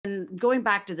going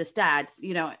back to the stats,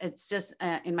 it's just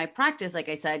in my practice, like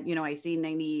I said, I see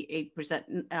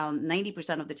 98%,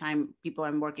 90% of the time people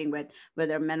I'm working with,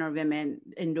 whether men or women,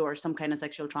 endure some kind of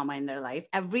sexual trauma in their life.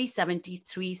 Every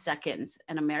 73 seconds,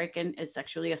 an American is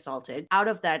sexually assaulted. Out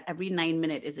of that, every 9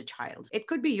 minutes is a child. It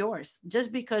could be yours.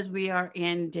 Just because we are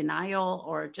in denial,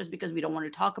 or just because we don't want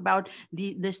to talk about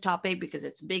this topic because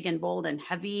it's big and bold and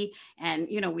heavy, and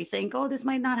we think, oh, this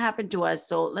might not happen to us,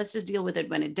 so let's just deal with it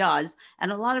when it does.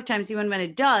 And a lot of times, even when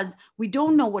it does, we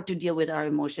don't know what to deal with our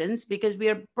emotions, because we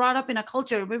are brought up in a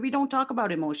culture where we don't talk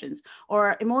about emotions,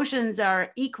 or emotions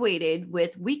are equated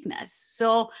with weakness.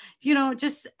 So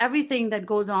just everything that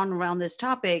goes on around this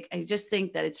topic, I just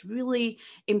think that it's really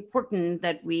important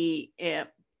that we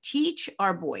teach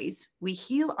our boys, we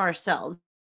heal ourselves,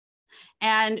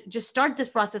 and just start this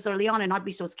process early on, and not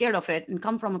be so scared of it, and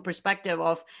come from a perspective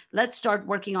of, let's start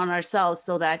working on ourselves,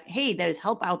 so that, hey, there's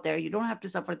help out there. You don't have to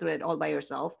suffer through it all by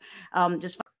yourself.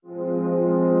 Just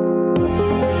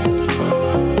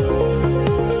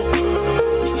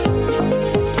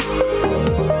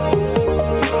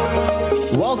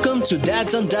Welcome to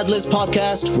Dads and Deadlifts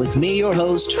podcast with me, your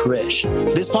host, Rish.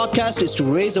 This podcast is to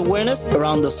raise awareness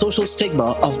around the social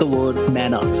stigma of the word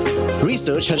man up.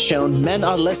 Research has shown men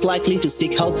are less likely to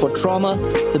seek help for trauma,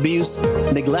 abuse,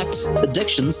 neglect,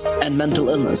 addictions, and mental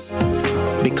illness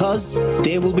because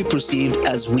they will be perceived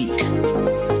as weak.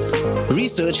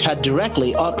 Research had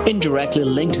directly or indirectly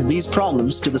linked these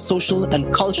problems to the social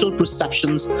and cultural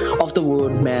perceptions of the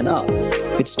word man up.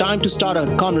 It's time to start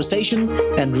a conversation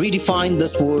and redefine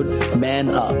this word man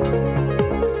up.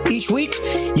 Each week,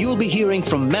 you will be hearing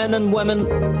from men and women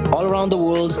all around the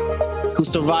world who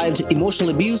survived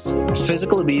emotional abuse,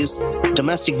 physical abuse,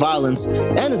 domestic violence,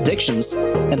 and addictions,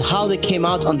 and how they came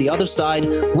out on the other side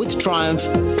with triumph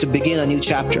to begin a new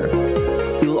chapter.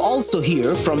 You will also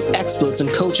hear from experts and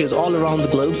coaches all around the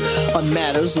globe on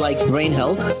matters like brain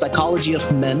health, psychology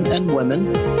of men and women,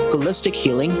 holistic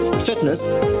healing, fitness,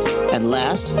 and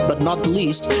last but not the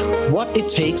least, what it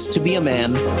takes to be a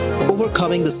man,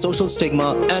 overcoming the social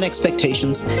stigma and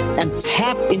expectations, and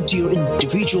tap into your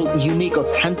individual unique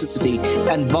authenticity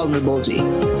and vulnerability.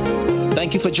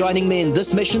 Thank you for joining me in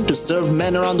this mission to serve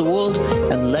men around the world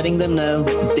and letting them know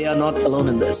they are not alone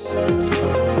in this.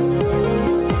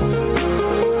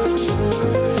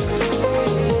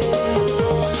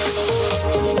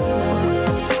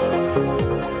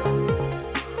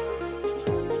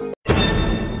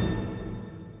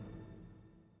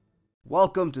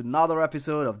 Welcome to another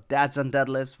episode of Dads and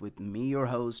Deadlifts with me, your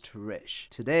host, Rish.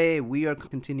 Today, we are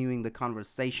continuing the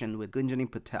conversation with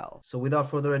Gunjani Patel. So without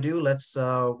further ado, let's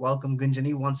welcome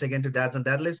Gunjani once again to Dads and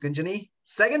Deadlifts. Gunjani,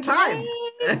 second time!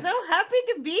 Yay, so happy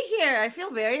to be here. I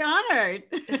feel very honored.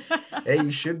 Hey,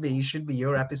 you should be.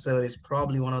 Your episode is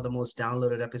probably one of the most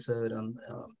downloaded episode on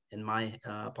in my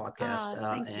podcast.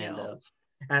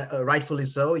 And rightfully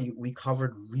so. We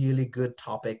covered really good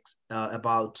topics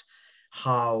about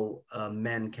how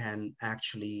men can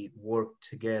actually work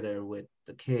together with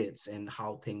the kids and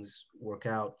how things work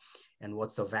out, and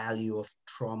what's the value of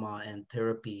trauma and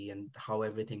therapy and how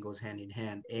everything goes hand in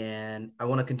hand. And I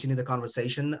want to continue the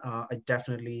conversation. I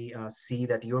definitely see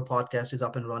that your podcast is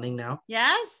up and running now.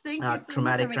 Yes, thank you.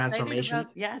 Traumatic Transformation.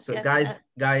 So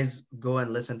guys, go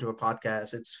and listen to her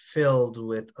podcast. It's filled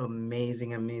with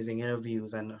amazing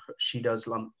interviews, and she does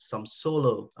some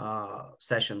solo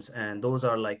sessions, and those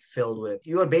are like filled with,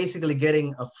 you are basically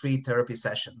getting a free therapy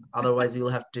session. Otherwise, you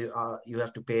have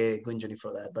to pay Gunjani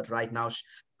for that. But right now,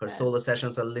 her solo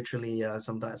sessions are literally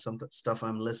sometimes some stuff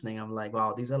I'm listening, I'm like,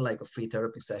 wow, these are like a free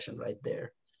therapy session right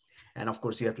there. And of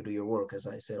course, you have to do your work, as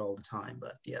I said all the time.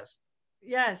 But yes.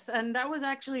 Yes. And that was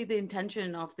actually the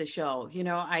intention of the show.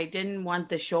 I didn't want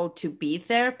the show to be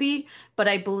therapy, but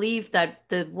I believe that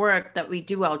the work that we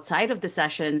do outside of the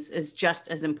sessions is just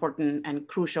as important and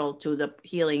crucial to the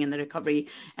healing and the recovery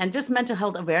and just mental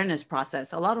health awareness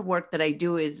process. A lot of work that I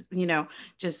do is,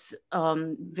 just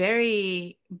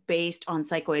very based on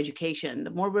psychoeducation. The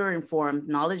more we're informed,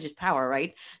 knowledge is power,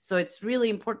 right? So it's really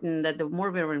important that the more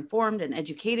we're informed and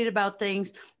educated about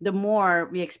things, the more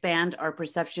we expand our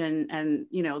perception and,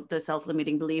 the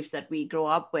self-limiting beliefs that we grow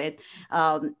up with.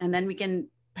 And then we can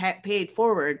pay it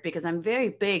forward, because I'm very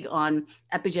big on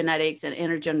epigenetics and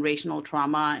intergenerational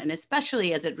trauma, and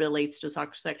especially as it relates to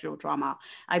sexual trauma.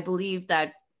 I believe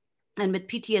that, and with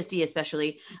PTSD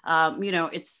especially,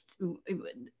 it's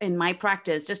in my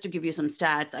practice, just to give you some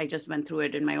stats, I just went through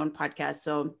it in my own podcast.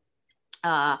 So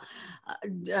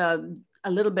a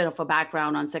little bit of a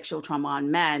background on sexual trauma on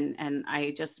men, and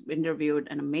I just interviewed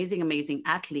an amazing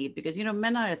athlete, because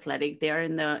men are athletic. They're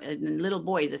in little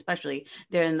boys especially,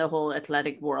 they're in the whole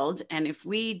athletic world. And if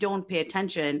we don't pay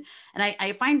attention, and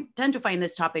I tend to find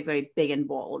this topic very big and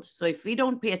bold. So if we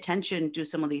don't pay attention to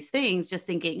some of these things, just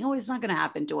thinking, oh, it's not going to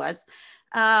happen to us,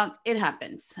 it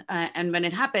happens. And when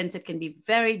it happens, it can be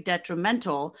very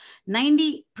detrimental.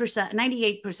 90%,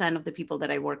 98% of the people that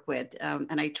I work with,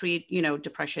 and I treat,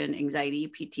 depression, anxiety,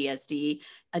 PTSD,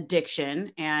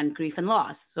 addiction, and grief and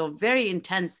loss. So very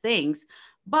intense things.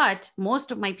 But most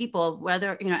of my people,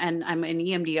 whether, and I'm an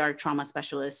EMDR trauma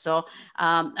specialist. So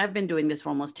I've been doing this for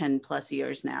almost 10 plus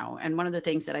years now. And one of the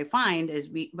things that I find is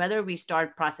whether we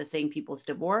start processing people's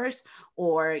divorce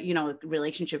or,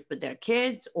 relationship with their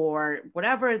kids or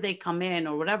whatever they come in,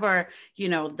 or whatever,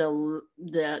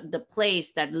 the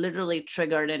place that literally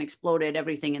triggered and exploded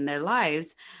everything in their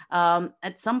lives,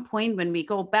 at some point when we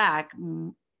go back,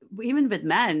 even with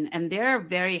men, and they're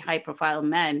very high profile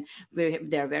men,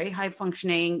 they're very high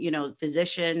functioning,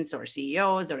 physicians or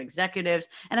CEOs or executives.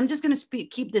 And I'm just going to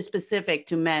keep this specific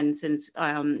to men, since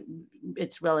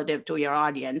it's relative to your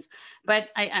audience. But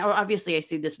I obviously I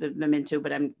see this with women too,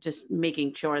 but I'm just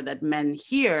making sure that men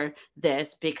hear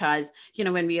this, because,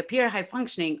 when we appear high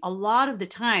functioning, a lot of the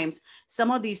times, some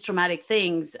of these traumatic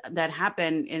things that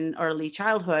happen in early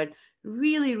childhood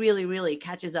really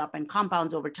catches up and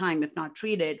compounds over time if not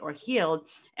treated or healed.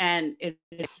 And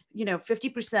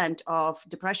 50% of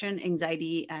depression,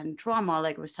 anxiety, and trauma,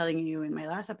 like I was telling you in my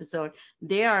last episode,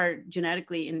 they are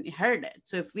genetically inherited.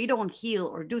 So if we don't heal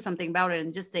or do something about it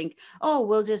and just think, oh,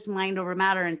 we'll just mind over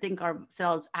matter and think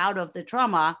ourselves out of the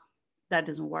trauma, that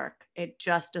doesn't work. It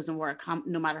just doesn't work.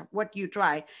 No matter what you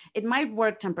try, it might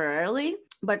work temporarily,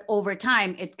 but over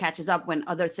time it catches up when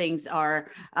other things are,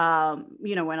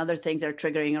 when other things are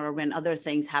triggering, or when other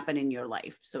things happen in your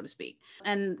life, so to speak.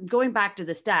 And going back to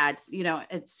the stats,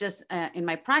 it's just in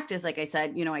my practice, like I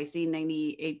said, I see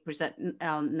 98%,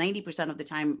 90% of the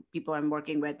time people I'm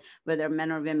working with, whether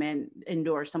men or women,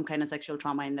 endure some kind of sexual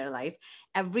trauma in their life.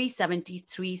 Every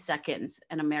 73 seconds,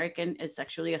 an American is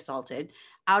sexually assaulted.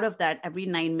 Out of that, every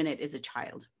 9 minutes is a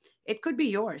child. It could be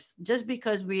yours. Just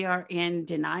because we are in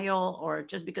denial, or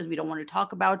just because we don't want to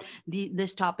talk about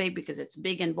this topic because it's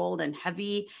big and bold and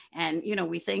heavy, and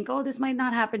we think, oh, this might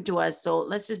not happen to us, so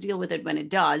let's just deal with it when it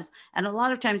does. And a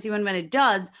lot of times, even when it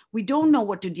does, we don't know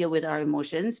what to deal with our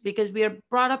emotions, because we are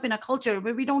brought up in a culture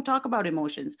where we don't talk about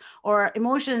emotions, or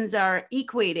emotions are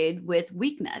equated with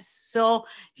weakness. So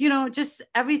just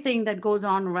everything that goes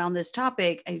on around this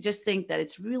topic, I just think that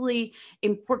it's really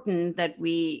important that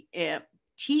we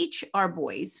teach our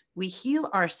boys, we heal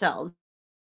ourselves,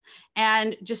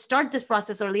 and just start this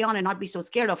process early on and not be so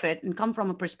scared of it, and come from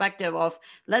a perspective of,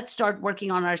 let's start working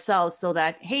on ourselves, so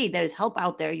that, hey, there's help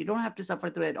out there. You don't have to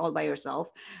suffer through it all by yourself.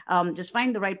 Just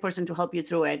find the right person to help you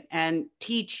through it, and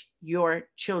teach your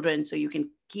children so you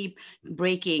can keep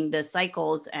breaking the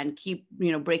cycles and keep,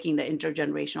 breaking the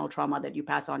intergenerational trauma that you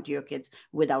pass on to your kids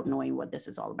without knowing what this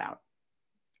is all about.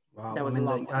 Wow,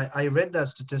 I read that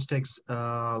statistics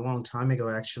a long time ago,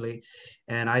 actually,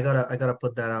 and I gotta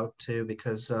put that out too,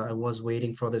 because I was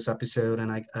waiting for this episode, and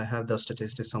I have the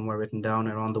statistics somewhere written down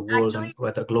around the world, actually, and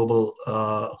where the global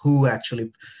WHO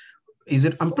actually is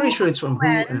it. I'm pretty sure it's from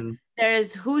WHO. And there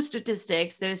is WHO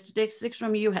statistics. There's statistics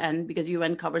from UN, because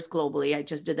UN covers globally. I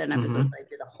just did an episode. I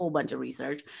did a whole bunch of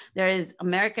research. There is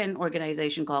American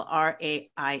organization called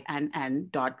RAINN.org,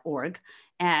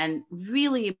 and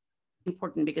really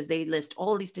important, because they list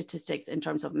all these statistics in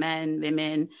terms of men,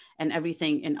 women, and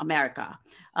everything in America.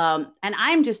 And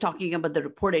I'm just talking about the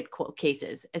reported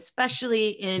cases, especially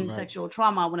in sexual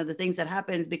trauma. One of the things that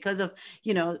happens because of,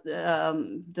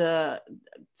 the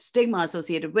stigma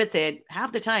associated with it,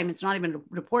 half the time it's not even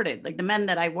reported. Like the men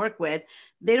that I work with,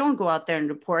 they don't go out there and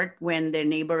report when their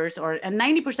neighbors, and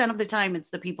 90% of the time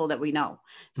it's the people that we know.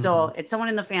 So it's someone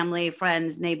in the family,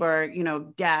 friends, neighbor,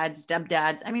 dads,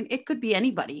 stepdads. I mean, it could be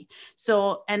anybody.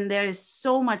 So, and there is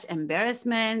so much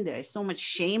embarrassment, there is so much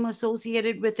shame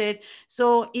associated with it.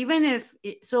 So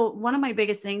one of my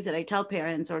biggest things that I tell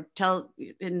parents, or tell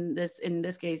in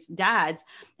this case, dads,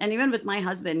 and even with my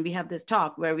husband, we have this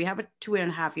talk where we have a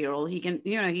 2.5-year-old. He can,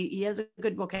 he has a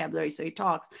good vocabulary, so he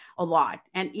talks a lot.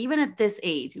 And even at this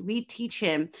age, we teach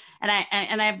him,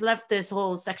 and I've left this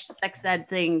whole sex ed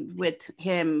thing with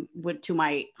him to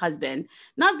my husband,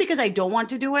 not because I don't want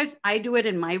to do it. I do it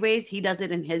in my ways. He does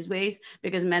it in his ways,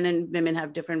 because men and women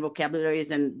have different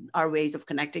vocabularies, and our ways of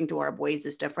connecting to our boys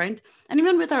is different. And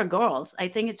even with our girls, I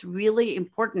think it's really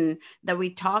important that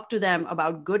we talk to them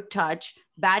about good touch,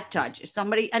 bad touch. If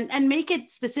somebody, and make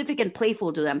it specific and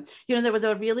playful to them. There was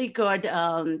a really good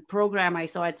program I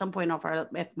saw at some point of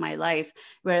my life,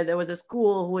 where there was a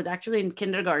school who was actually in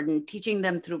kindergarten teaching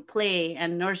them through play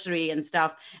and nursery and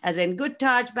stuff, as in good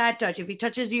touch, bad touch. If he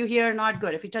touches you here, not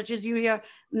good. If he touches you here,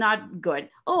 not good.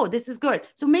 Oh, this is good.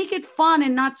 So make it fun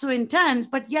and not so intense,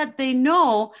 but yet they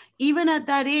know, even at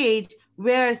that age,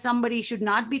 where somebody should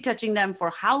not be touching them for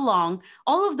how long.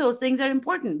 All of those things are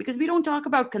important, because we don't talk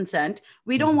about consent.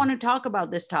 We don't want to talk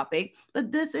about this topic,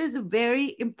 but this is a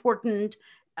very important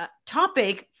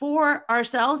topic for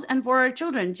ourselves and for our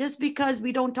children. Just because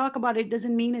we don't talk about it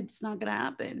doesn't mean it's not going to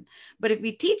happen. But if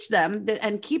we teach them that,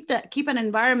 and keep an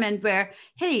environment where,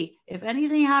 hey, if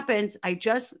anything happens, I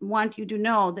just want you to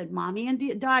know that mommy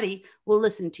and daddy will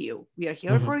listen to you. We are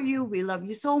here for you. We love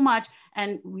you so much,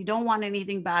 and we don't want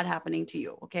anything bad happening to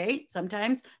you. Okay.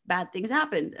 Sometimes bad things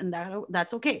happen, and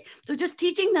that's okay. So just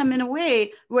teaching them in a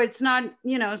way where it's not,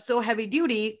 so heavy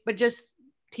duty, but just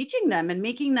teaching them and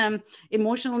making them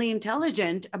emotionally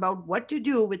intelligent about what to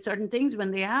do with certain things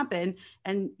when they happen,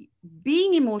 and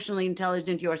being emotionally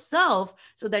intelligent yourself,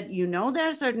 so that there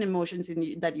are certain emotions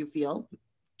that you feel.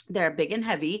 They're big and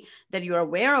heavy, that you're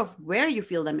aware of where you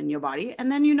feel them in your body, and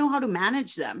then you know how to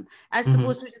manage them, as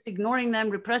opposed to just ignoring them,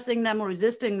 repressing them, or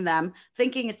resisting them,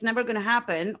 thinking it's never going to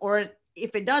happen, or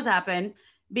if it does happen,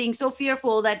 being so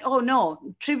fearful that, oh no,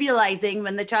 trivializing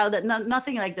when the child, that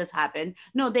nothing like this happened.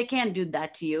 No, they can't do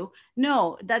that to you.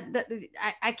 No,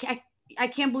 I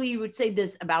can't believe you would say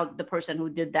this about the person who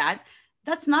did that.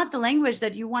 That's not the language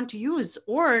that you want to use,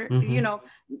 or,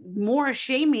 more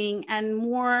shaming and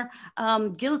more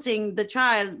guilting the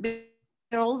child.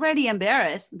 They're already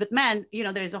embarrassed. With men,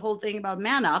 there's a whole thing about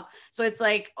man up. So it's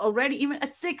like, already, even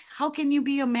at 6, how can you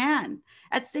be a man?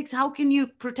 At 6, how can you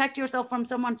protect yourself from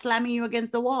someone slamming you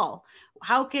against the wall?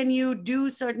 How can you do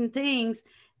certain things?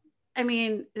 I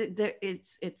mean,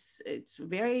 it's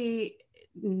very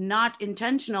not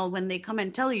intentional when they come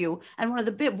and tell you. And one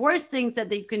of the worst things that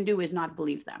they can do is not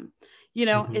believe them.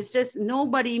 It's just,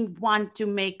 nobody want to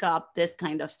make up this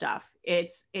kind of stuff.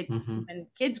 It's when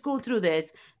kids go through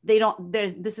this,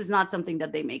 this is not something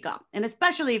that they make up. And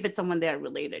especially if it's someone they're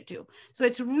related to. So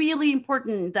it's really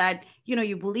important that,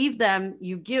 you believe them,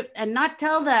 you give, and not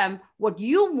tell them what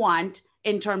you want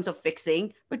in terms of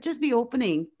fixing, but just be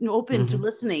open to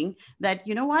listening, that,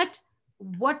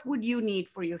 what would you need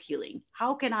for your healing?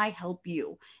 How can I help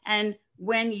you? And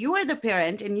when you are the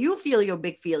parent and you feel your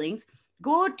big feelings,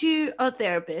 go to a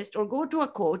therapist, or go to a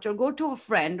coach, or go to a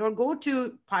friend, or go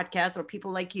to podcasts or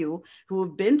people like you who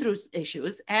have been through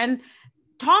issues, and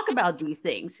talk about these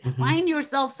things. Find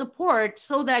yourself support,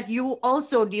 so that you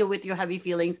also deal with your heavy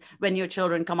feelings when your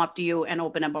children come up to you and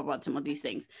open up about some of these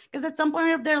things. Because at some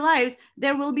point of their lives,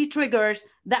 there will be triggers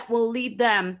that will lead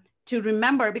them to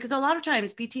remember, because a lot of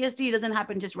times PTSD doesn't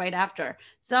happen just right after.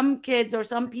 Some kids or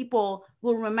some people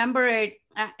will remember it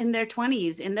in their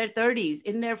 20s, in their 30s,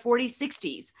 in their 40s,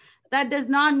 60s. That does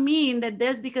not mean that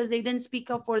just because they didn't speak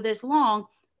up for this long,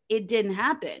 it didn't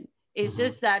happen. It's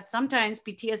just that sometimes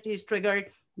PTSD is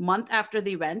triggered month after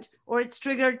the event, or it's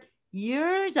triggered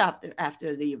years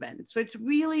after the event. So it's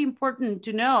really important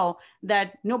to know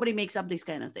that nobody makes up these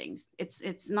kind of things.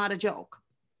 It's not a joke.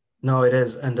 No, it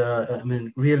is. And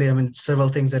really, several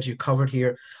things that you covered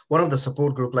here. One of the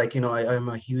support group, I'm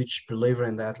a huge believer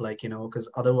in that,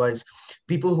 because otherwise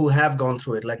people who have gone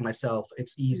through it, like myself,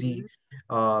 it's easy.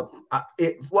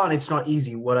 It's not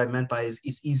easy. What I meant by is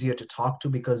it's easier to talk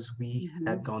to, because we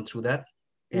had gone through that.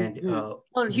 And well,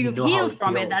 you've healed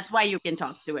from it. That's why you can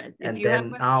talk to it. And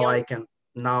then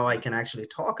now I can actually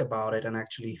talk about it and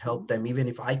actually help them. Even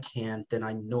if I can't, then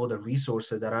I know the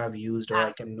resources that I've used, or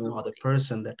I can know other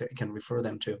person that I can refer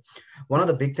them to. One of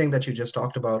the big thing that you just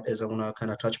talked about is, I want to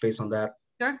kind of touch base on that.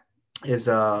 Sure. Is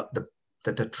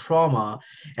the trauma,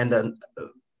 and the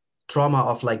trauma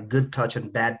of like good touch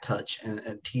and bad touch, and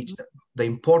teach the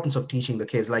importance of teaching the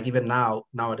kids. Like even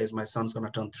nowadays, my son's going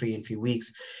to turn 3 in a few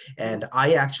weeks. And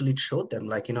I actually showed them,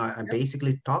 I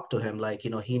basically talked to him,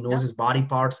 he knows his body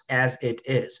parts as it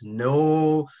is.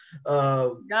 No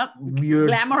weird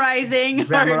glamorizing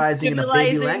in a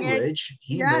baby language.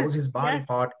 He knows his body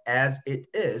part as it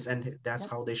is. And that's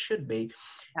how they should be.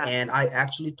 Yeah. And I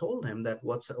actually told him that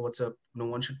no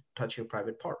one should touch your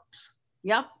private parts.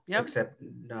 Yep. Except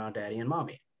daddy and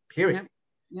mommy, period.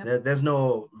 Yep. There's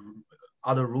no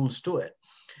other rules to it.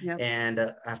 Yep. And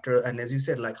as you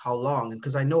said, how long?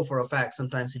 Because I know for a fact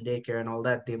sometimes in daycare and all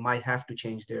that, they might have to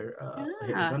change their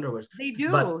his underwears. They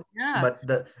do. But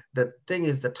the thing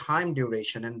is the time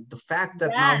duration, and the fact that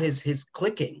now his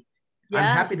clicking. I'm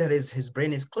happy that his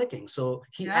brain is clicking. So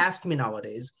he asked me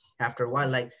nowadays, after a while,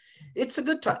 like, it's a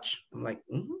good touch. I'm like,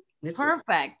 it's,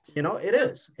 Perfect. it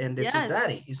is. And it's a Yes.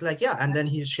 daddy. He's like, yeah. And then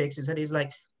he shakes his head. He's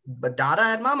like, but Dada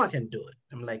and Mama can do it.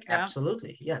 I'm like, Yeah.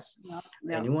 absolutely. Yes. Yeah.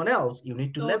 Yeah. Anyone else, you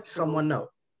need to So let true. someone know.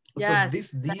 So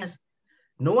Yes. these,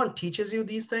 no one teaches you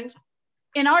these things.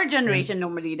 In our generation,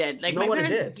 nobody did. Like my Nobody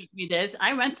parents did. teach me this.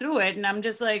 I went through it and I'm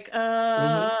just like,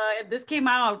 this came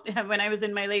out when I was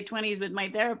in my late 20s with my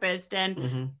therapist,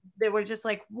 and they were just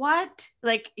like, what?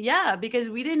 Like, yeah, because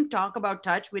we didn't talk about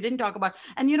touch. We didn't talk about,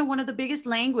 and one of the biggest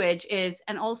language is,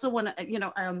 and also when,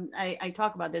 I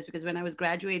talk about this because when I was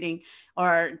graduating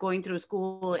or going through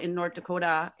school in North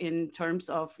Dakota, in terms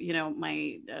of,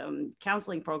 my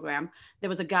counseling program, there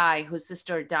was a guy whose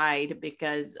sister died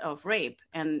because of rape,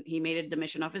 and he made it the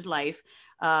mission of his life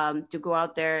to go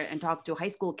out there and talk to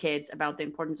high school kids about the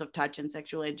importance of touch and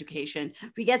sexual education.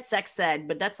 We get sex ed,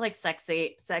 but that's like sex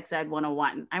ed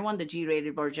 101. I want the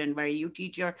G-rated version where you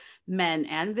teach your men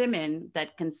and women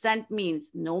that consent means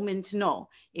no means no.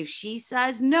 If she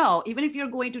says no, even if you're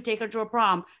going to take her to a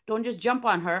prom, don't just jump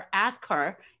on her, ask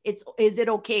her, is it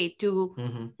okay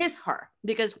to kiss her?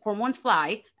 Because hormones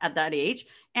fly at that age.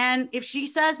 And if she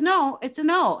says no, it's a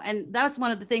no. And that's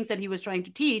one of the things that he was trying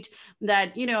to teach,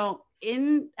 that,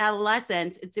 in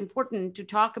adolescence, it's important to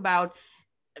talk about,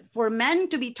 for men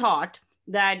to be taught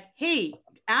that, hey,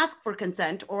 ask for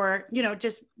consent, or,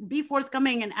 just be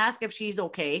forthcoming and ask if she's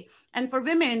okay. And for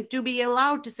women to be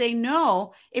allowed to say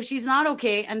no if she's not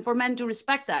okay, and for men to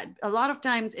respect that. A lot of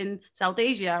times in South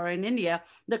Asia or in India,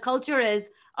 the culture is,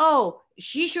 oh,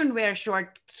 she shouldn't wear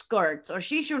short skirts, or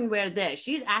she shouldn't wear this.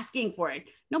 She's asking for it.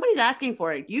 Nobody's asking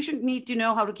for it. You should need to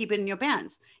know how to keep it in your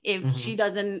pants. If she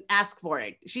doesn't ask for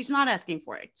it, she's not asking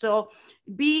for it. So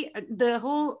the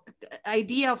whole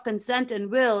idea of consent and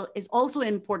will is also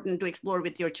important to explore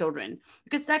with your children,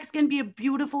 because sex can be a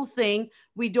beautiful thing.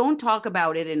 We don't talk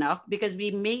about it enough because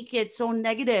we make it so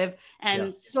negative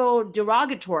and so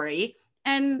derogatory.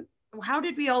 And how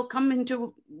did we all come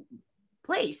into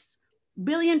place?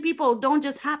 Billion people don't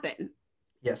just happen.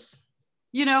 Yes.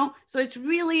 So it's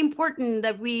really important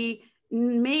that we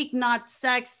make not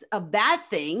sex a bad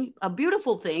thing, a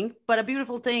beautiful thing, but a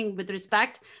beautiful thing with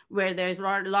respect, where there's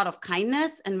a lot of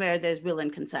kindness and where there's will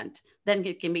and consent. Then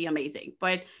it can be amazing.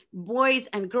 But boys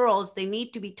and girls, they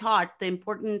need to be taught the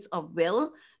importance of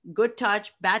will, good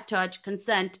touch, bad touch,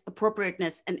 consent,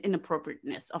 appropriateness, and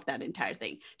inappropriateness of that entire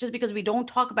thing. Just because we don't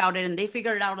talk about it and they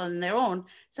figure it out on their own,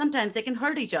 sometimes they can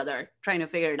hurt each other trying to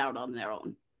figure it out on their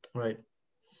own. Right.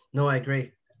 No, I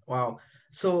agree. Wow.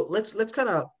 So let's kind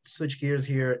of switch gears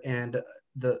here, and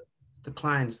the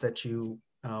clients that you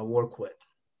work with.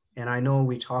 And I know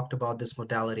we talked about this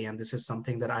modality, and this is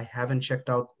something that I haven't checked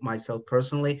out myself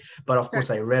personally, but of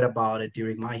course I read about it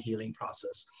during my healing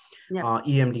process.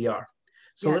 EMDR.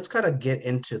 So let's kind of get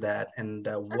into that. And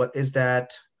what is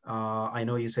that? I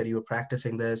know you said you were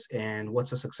practicing this, and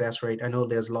what's the success rate? I know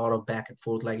there's a lot of back and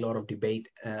forth, like a lot of debate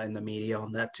in the media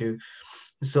on that too.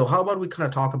 So how about we kind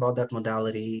of talk about that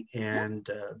modality and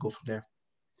go from there?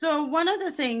 So one of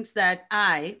the things that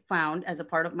I found as a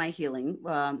part of my healing,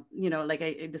 like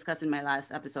I discussed in my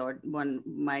last episode, when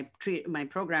my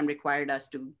program required us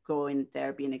to go in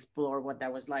therapy and explore what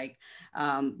that was like,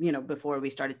 before we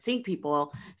started seeing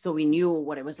people. So we knew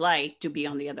what it was like to be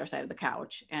on the other side of the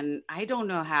couch. And I don't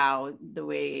know how, the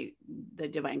way the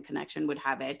Divine Connection would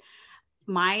have it,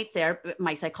 my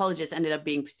psychologist ended up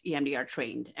being EMDR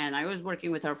trained, and I was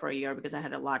working with her for a year because I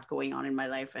had a lot going on in my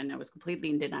life and I was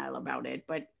completely in denial about it.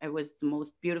 But it was the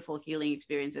most beautiful healing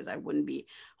experiences. I wouldn't be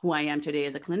who I am today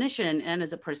as a clinician and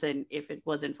as a person if it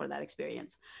wasn't for that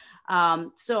experience.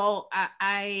 So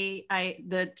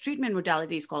the treatment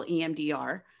modality is called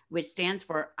EMDR, which stands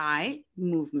for eye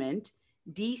movement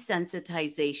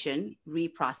desensitization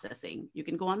reprocessing. You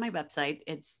can go on my website.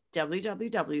 It's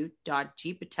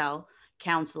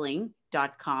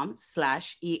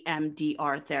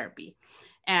www.gpatelcounseling.com/EMDR therapy.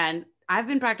 And I've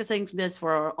been practicing this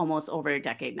for almost over a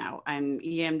decade now. I'm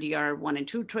EMDR 1 and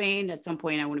 2 trained. At some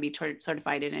point, I want to be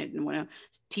certified in it and want to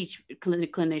teach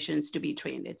clinicians to be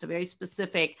trained. It's a very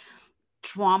specific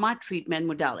trauma treatment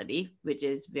modality, which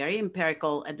is very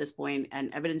empirical at this point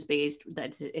and evidence-based,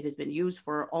 that it has been used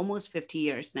for almost 50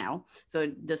 years now.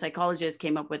 So the psychologist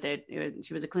came up with it.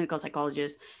 She was a clinical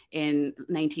psychologist in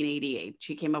 1988.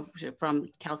 She came up from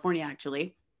California,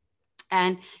 actually.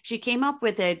 And she came up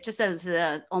with it just as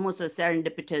almost a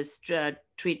serendipitous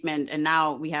treatment. And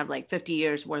now we have like 50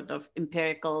 years worth of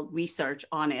empirical research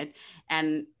on it.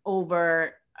 And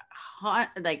over,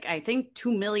 I think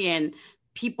 2 million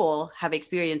people have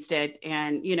experienced it,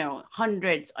 and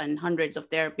hundreds and hundreds of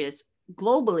therapists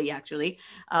globally, actually.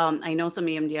 I know some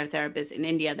EMDR therapists in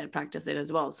India that practice it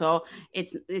as well. So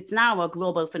it's now a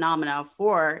global phenomena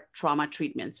for trauma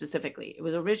treatment specifically. It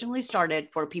was originally started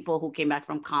for people who came back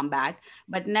from combat,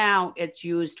 but now it's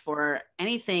used for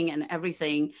anything and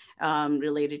everything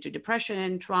related to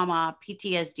depression, trauma,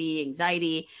 PTSD,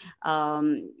 anxiety,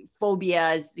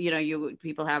 phobias.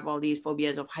 People have all these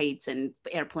phobias of heights and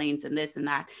airplanes and this and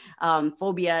that.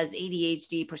 Phobias,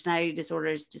 ADHD, personality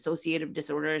disorders, dissociative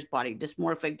disorders, body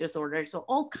dysmorphic disorders. So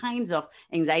all kinds of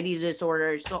anxiety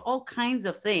disorders. So all kinds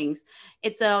of things.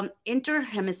 It's an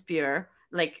interhemisphere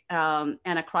and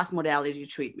a cross modality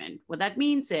treatment. What that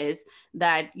means is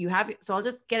that you have, so I'll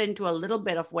just get into a little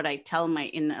bit of what I tell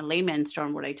in a layman's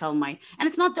term, and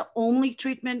it's not the only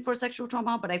treatment for sexual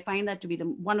trauma, but I find that to be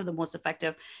one of the most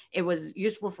effective. It was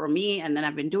useful for me, and then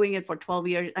I've been doing it for 12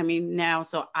 years. Now,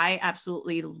 so I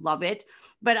absolutely love it,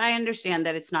 but I understand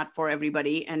that it's not for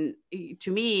everybody. And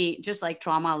to me, just like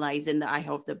trauma lies in the eye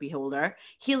of the beholder,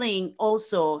 healing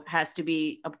also has to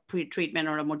be a pre-treatment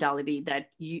or a modality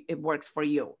that it works for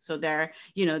you. So there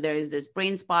is this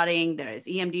brain spotting, there is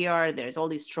EMDR, there's all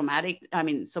these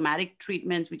somatic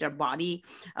treatments, which are body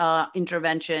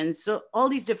interventions. So all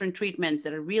these different treatments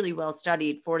that are really well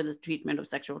studied for the treatment of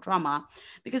sexual trauma.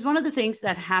 Because one of the things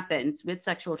that happens with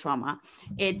sexual trauma,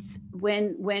 it's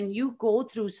when you go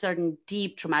through certain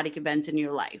deep traumatic events in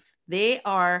your life, they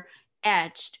are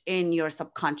etched in your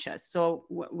subconscious. So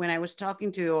when I was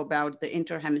talking to you about the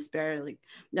interhemispheric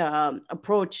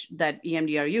approach that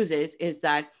EMDR uses, is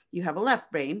that you have a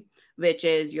left brain, which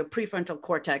is your prefrontal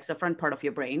cortex, the front part of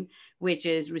your brain, which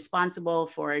is responsible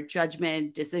for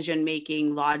judgment,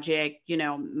 decision-making, logic,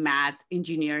 math,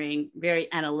 engineering,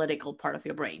 very analytical part of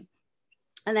your brain.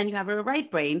 And then you have a right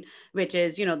brain, which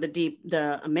is,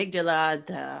 the amygdala,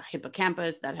 the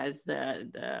hippocampus that has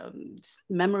the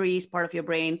memories part of your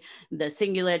brain, the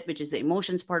cingulate, which is the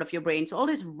emotions part of your brain. So all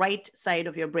this right side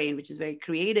of your brain, which is very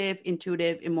creative,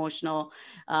 intuitive, emotional,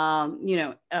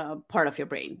 part of your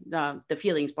brain, the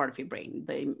feelings part of your brain,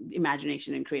 the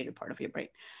imagination and creative part of your brain.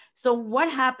 So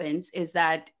what happens is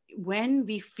that when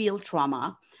we feel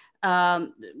trauma,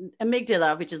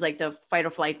 amygdala, which is like the fight or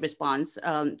flight response,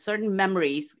 certain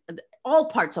memories, all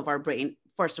parts of our brain,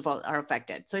 first of all, are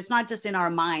affected. So it's not just in our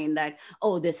mind that,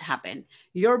 oh, this happened.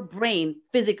 Your brain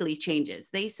physically changes.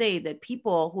 They say that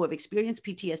people who have experienced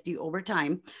PTSD over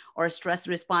time, or stress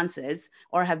responses,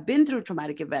 or have been through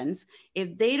traumatic events,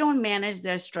 if they don't manage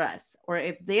their stress, or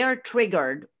if they are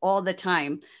triggered all the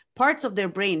time, parts of their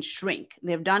brain shrink.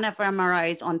 They've done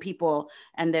fMRIs on people,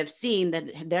 and they've seen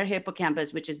that their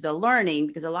hippocampus, which is the learning,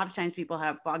 because a lot of times people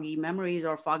have foggy memories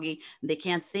or they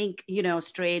can't think,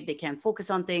 straight, they can't focus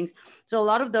on things. So a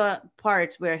lot of the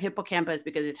parts where hippocampus,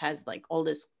 because it has like all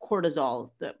this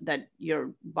cortisol that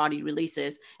your body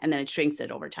releases, and then it shrinks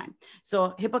it over time.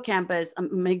 So hippocampus,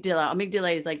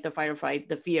 amygdala is like the fight or flight,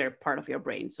 the fear part of your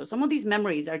brain. So some of these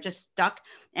memories are just stuck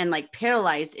and like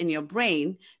paralyzed in your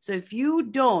brain. So if you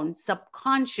don't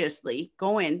subconsciously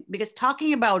go in, because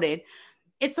talking about it,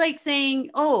 it's like saying,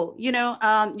 oh,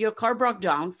 your car broke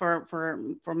down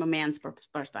from a man's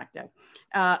perspective.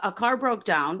 A car broke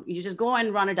down, you just go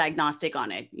and run a diagnostic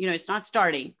on it. It's not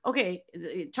starting. Okay,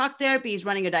 talk therapy is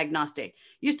running a diagnostic.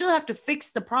 You still have to fix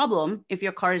the problem if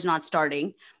your car is not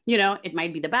starting. It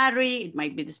might be the battery, it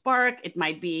might be the spark, it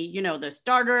might be, the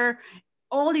starter,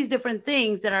 all these different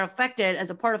things that are affected as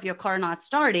a part of your car not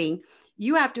starting.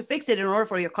 You have to fix it in order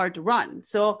for your car to run.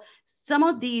 So some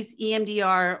of these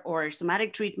EMDR or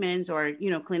somatic treatments or,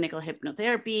 clinical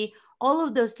hypnotherapy, all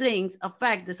of those things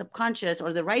affect the subconscious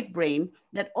or the right brain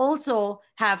that also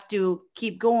have to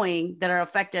keep going, that are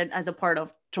affected as a part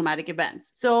of traumatic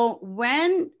events. So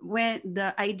when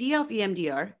the idea of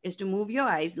EMDR is to move your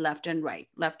eyes left and right.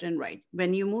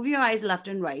 When you move your eyes left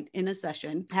and right in a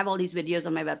session, I have all these videos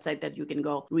on my website that you can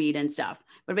go read and stuff.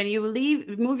 But when you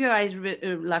move your eyes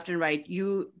left and right,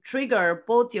 you trigger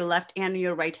both your left and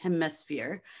your right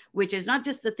hemisphere, which is not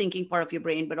just the thinking part of your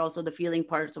brain, but also the feeling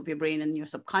parts of your brain and your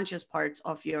subconscious parts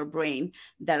of your brain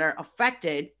that are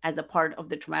affected as a part of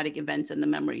the traumatic events and the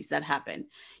memories that happen.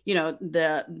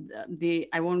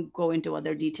 I won't go into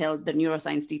other detail, the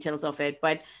neuroscience details of it,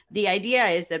 but the idea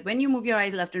is that when you move your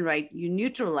eyes left and right, you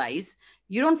neutralize,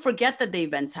 you don't forget that the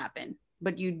events happen,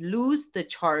 but you lose the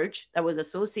charge that was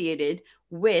associated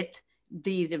with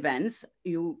these events.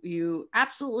 You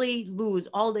absolutely lose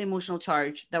all the emotional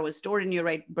charge that was stored in your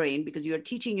right brain, because you're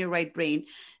teaching your right brain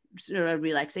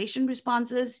relaxation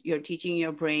responses. You're teaching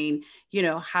your brain,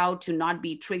 how to not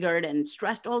be triggered and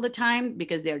stressed all the time,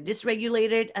 because they're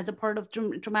dysregulated as a part of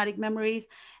traumatic memories.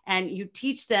 And you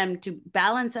teach them to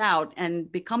balance out and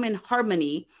become in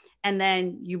harmony and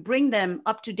then you bring them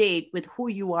up to date with who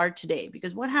you are today.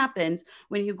 Because what happens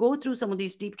when you go through some of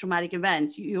these deep traumatic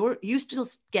events, you still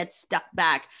get stuck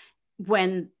back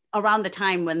when around the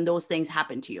time when those things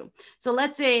happen to you. So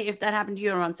let's say if that happened to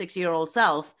you around 6-year-old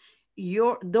self,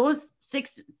 that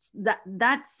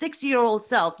 6-year-old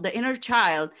self, the inner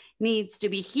child, needs to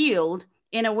be healed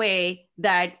in a way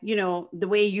that, the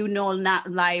way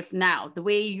life now, the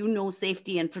way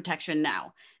safety and protection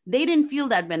now. They didn't feel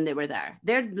that when they were there.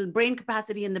 Their brain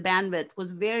capacity and the bandwidth was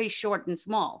very short and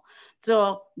small.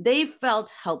 So they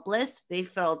felt helpless. They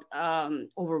felt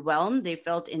overwhelmed. They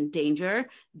felt in danger.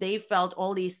 They felt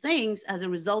all these things as a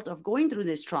result of going through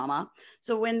this trauma.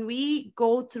 So when we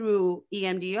go through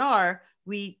EMDR,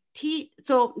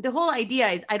 so the whole idea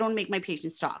is I don't make my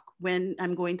patients talk when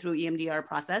I'm going through EMDR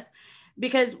process.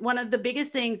 Because one of the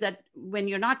biggest things that when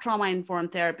you're not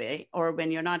trauma-informed therapy, or when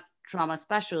you're not trauma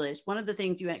specialist, one of the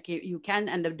things you can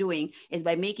end up doing is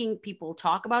by making people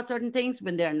talk about certain things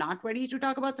when they're not ready to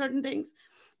talk about certain things,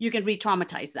 you can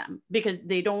re-traumatize them because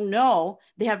they don't know,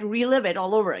 they have to relive it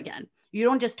all over again. You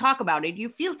don't just talk about it, you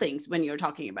feel things when you're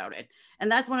talking about it. And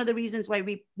that's one of the reasons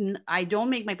why I don't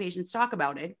make my patients talk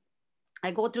about it. I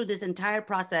go through this entire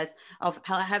process of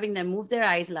having them move their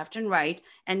eyes left and right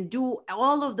and do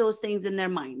all of those things in their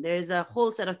mind. There's a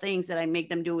whole set of things that I make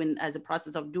them do as a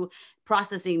process of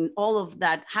processing all of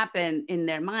that happen in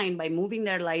their mind by moving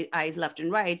their eyes left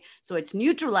and right. So it's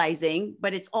neutralizing,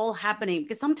 but it's all happening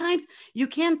because sometimes you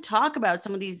can't talk about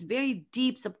some of these very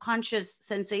deep subconscious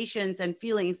sensations and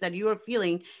feelings that you are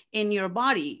feeling in your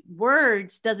body.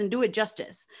 Words doesn't do it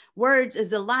justice. Words is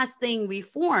the last thing we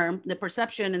form, the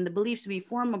perception and the beliefs we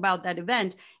form about that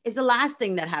event is the last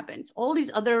thing that happens. All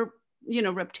these other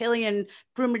reptilian,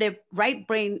 primitive, right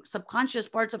brain, subconscious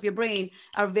parts of your brain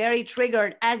are very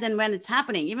triggered as and when it's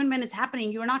happening. Even when it's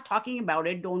happening, you're not talking about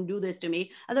it. Don't do this to me.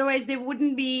 Otherwise, you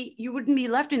wouldn't be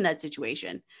left in that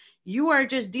situation. You are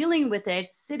just dealing with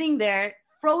it, sitting there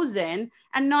frozen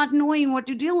and not knowing what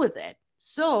to deal with it.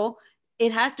 So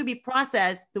it has to be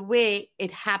processed the way it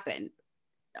happened,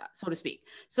 so to speak.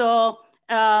 So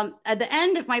at the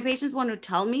end, if my patients want to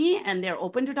tell me and they're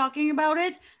open to talking about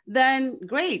it, then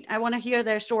great. I want to hear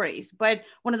their stories. But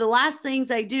one of the last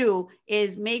things I do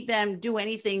is make them do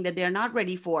anything that they're not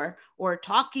ready for, or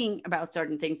talking about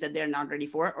certain things that they're not ready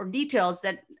for, or details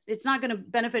that it's not going to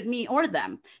benefit me or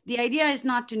them. The idea is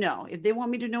not to know. If they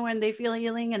want me to know and they feel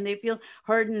healing and they feel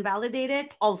heard and validated,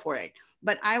 all for it.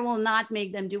 But I will not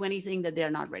make them do anything that they're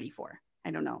not ready for.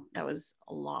 I don't know. That was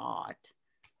a lot.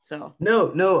 So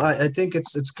no, I think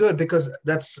it's good because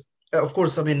that's, of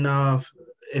course, I mean,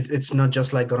 it's not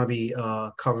just like gonna be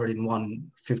covered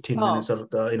in 15 minutes of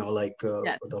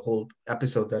the whole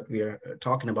episode that we are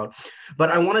talking about.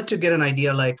 But I wanted to get an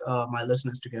idea, like my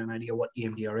listeners to get an idea what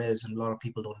EMDR is, and a lot of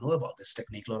people don't know about this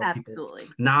technique. A lot of people,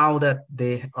 now that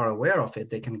they are aware of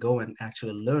it, they can go and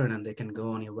actually learn, and they can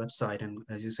go on your website, and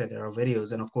as you said, there are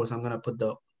videos, and of course I'm gonna put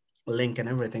the link and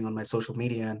everything on my social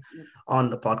media and on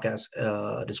the podcast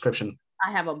description.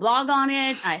 I have a blog on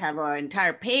it. I have an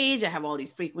entire page. I have all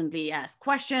these frequently asked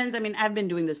questions. I mean, I've been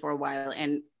doing this for a while,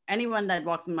 and anyone that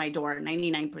walks in my door,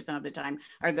 99% of the time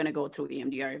are going to go through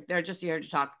EMDR. If they're just here to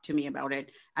talk to me about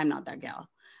it, I'm not that gal.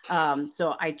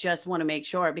 So I just want to make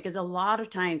sure, because a lot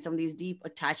of times some of these deep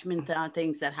attachment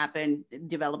things that happen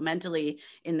developmentally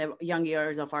in the young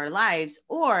years of our lives,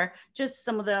 or just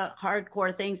some of the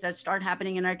hardcore things that start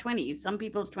happening in our 20s. Some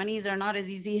people's 20s are not as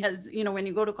easy as, when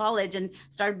you go to college and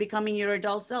start becoming your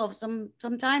adult self.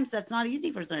 Sometimes that's not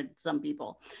easy for some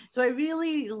people. So I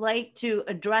really like to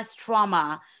address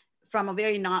trauma from a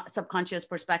very not subconscious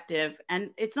perspective. And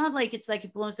it's not like it's like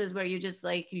hypnosis where you just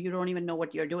you don't even know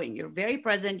what you're doing. You're very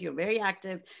present, you're very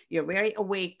active, you're very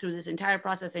awake through this entire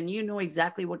process, and you know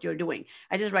exactly what you're doing.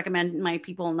 I just recommend my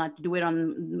people not to do it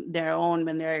on their own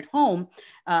when they're at home,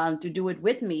 to do it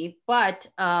with me. But,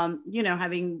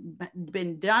 having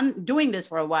been doing this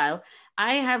for a while,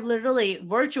 I have literally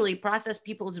virtually processed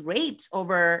people's rapes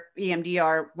over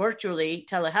EMDR, virtually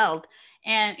telehealth,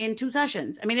 and in 2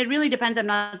 sessions. I mean, it really depends. I'm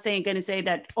not going to say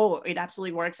that, it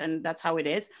absolutely works and that's how it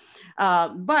is.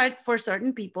 But for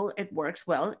certain people, it works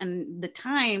well. And the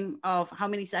time of how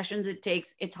many sessions it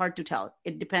takes, it's hard to tell.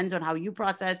 It depends on how you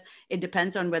process. It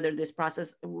depends on whether this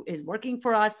process is working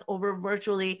for us over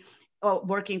virtually.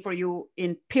 working for you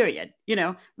in period.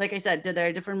 Like I said, there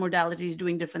are different modalities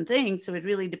doing different things. So it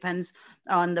really depends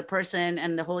on the person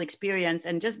and the whole experience.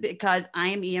 And just because I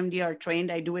am EMDR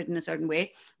trained, I do it in a certain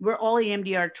way. We're all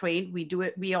EMDR trained. We do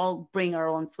it. We all bring our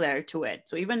own flair to it.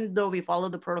 So even though we follow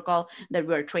the protocol that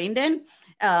we're trained in,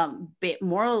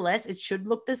 more or less, it should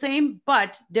look the same,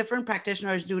 but different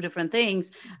practitioners do different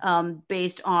things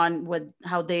based on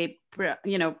how they,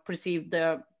 perceive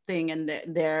the thing and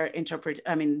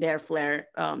their flair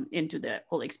into the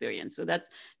whole experience. So that's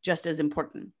just as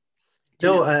important.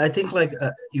 No, I think like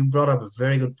you brought up a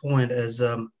very good point, as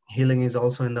healing is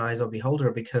also in the eyes of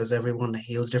beholder, because everyone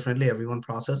heals differently, everyone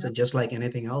processes it just like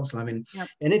anything else. I mean,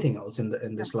 anything else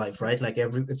in this life, right? Like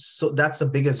that's the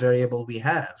biggest variable we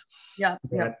have.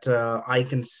 That I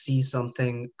can see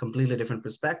something completely different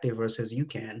perspective versus you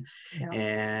can.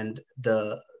 And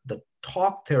the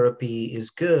talk therapy is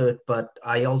good, but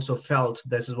I also felt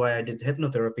this is why I did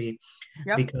hypnotherapy,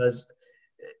 because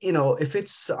if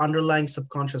it's underlying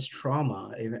subconscious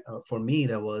trauma, for me,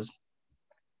 that was,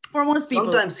 for most people,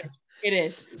 sometimes it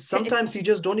is. Sometimes you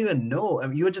just don't even know. I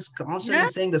mean, you're just constantly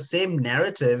saying the same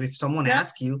narrative. If someone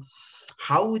asks you,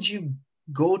 how would you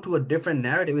go to a different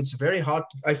narrative? It's very hard.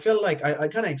 I feel like I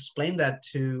kind of explained that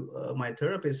to my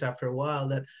therapist after a while,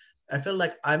 that I felt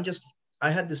like I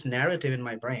had this narrative in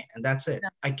my brain, and that's it.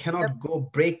 I cannot go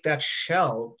break that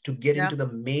shell to get into the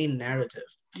main narrative.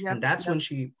 And that's when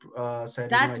she said,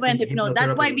 that's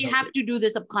why we have to do the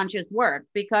subconscious work,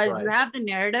 because you have the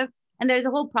narrative and there's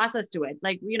a whole process to it.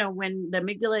 Like, when the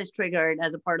amygdala is triggered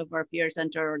as a part of our fear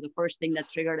center, or the first thing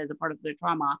that's triggered as a part of the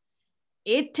trauma,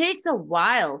 it takes a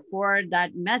while for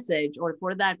that message, or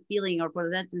for that feeling, or for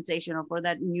that sensation, or for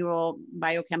that neural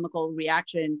biochemical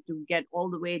reaction to get all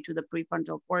the way to the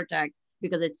prefrontal cortex,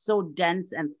 because it's so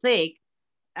dense and thick,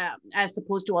 as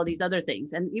opposed to all these other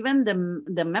things. And even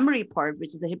the memory part,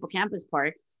 which is the hippocampus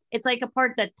part, it's like a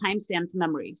part that timestamps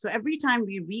memory. So every time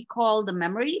we recall the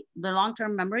memory, the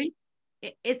long-term memory,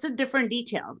 it's a different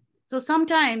detail. So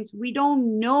sometimes we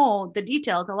don't know the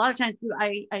details. A lot of times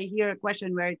I hear a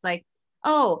question where it's like,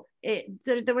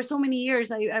 there were so many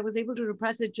years I was able to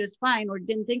repress it just fine, or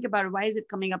didn't think about it. Why is it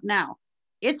coming up now?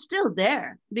 It's still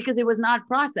there because it was not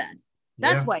processed.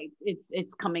 That's why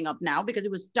it's coming up now, because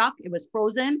it was stuck, it was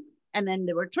frozen, and then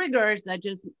there were triggers that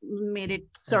just made it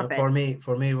surface. For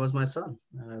me, it was my son.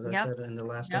 As I said in the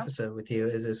last episode with you,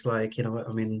 it's like,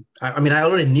 I mean, I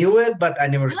already knew it, but I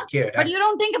never cared. But you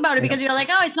don't think about it because you're like,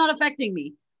 oh, it's not affecting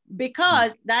me.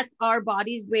 Because that's our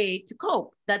body's way to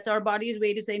cope. That's our body's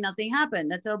way to say nothing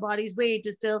happened. That's our body's way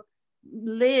to still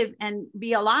live and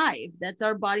be alive. That's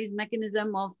our body's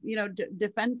mechanism of,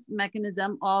 defense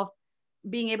mechanism of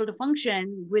being able to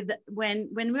function with when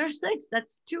we're 6.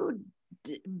 That's too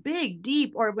big,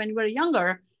 deep, or when we're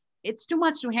younger, it's too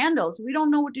much to handle. So we don't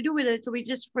know what to do with it. So we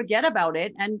just forget about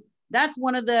it. And that's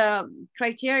one of the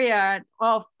criteria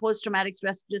of post-traumatic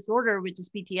stress disorder, which is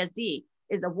PTSD,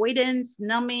 is avoidance,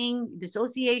 numbing,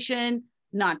 dissociation,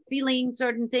 not feeling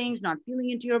certain things, not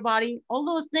feeling into your body. All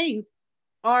those things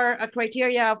are a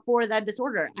criteria for that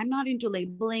disorder. I'm not into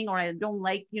labeling, or I don't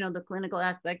like, the clinical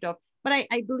aspect of, but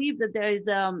I believe that there is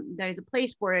a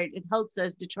place for it. It helps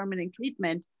us determining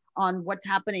treatment on what's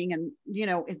happening. And,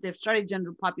 if they've started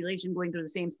general population going through the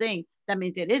same thing, that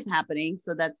means it is happening.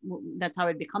 So that's how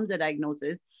it becomes a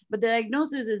diagnosis. But the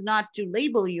diagnosis is not to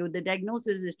label you. The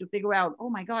diagnosis is to figure out,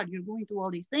 oh my God, you're going through all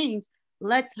these things.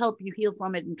 Let's help you heal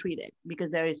from it and treat it,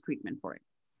 because there is treatment for it.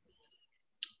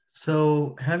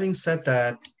 So having said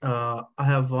that, I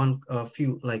have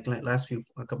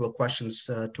a couple of questions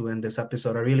to end this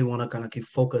episode. I really want to kind of keep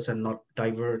focus and not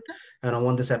divert. And I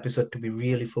want this episode to be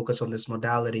really focused on this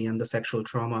modality and the sexual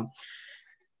trauma.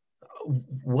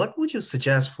 What would you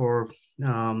suggest for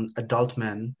adult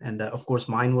men? And of course,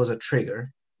 mine was a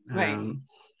trigger. Right.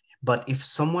 But if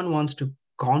someone wants to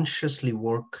consciously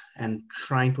work and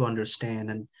trying to understand,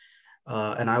 and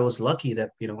I was lucky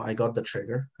that, I got the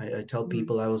trigger. I tell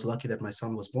people I was lucky that my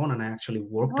son was born, and I actually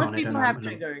worked on it. Most people have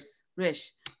triggers,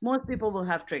 Rish. Most people will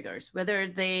have triggers, whether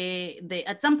they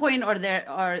at some point or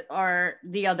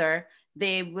the other,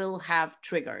 they will have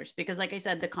triggers, because like I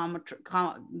said, the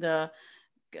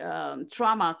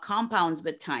trauma compounds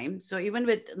with time. So even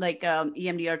with like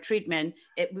EMDR treatment,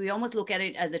 we almost look at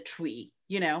it as a tree,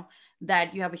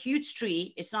 that you have a huge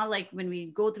tree. It's not like when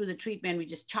we go through the treatment, we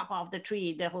just chop off the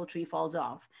tree, the whole tree falls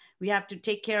off. We have to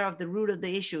take care of the root of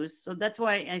the issues. So that's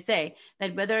why I say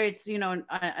that whether it's, a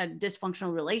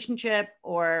dysfunctional relationship,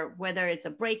 or whether it's a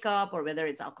breakup, or whether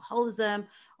it's alcoholism,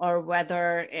 or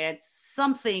whether it's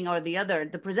something or the other,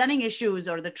 the presenting issues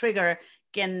or the trigger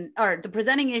can, or the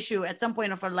presenting issue at some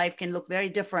point of our life can look very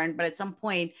different, but at some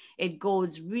point it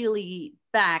goes really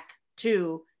back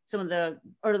to some of the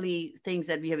early things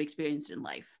that we have experienced in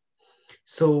life.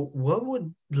 So what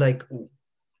would like,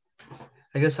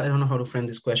 I guess I don't know how to frame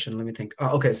this question. Let me think.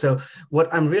 Okay, so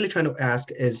what I'm really trying to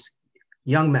ask is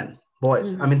young men,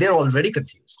 boys. I mean, they're already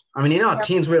confused. I mean, in our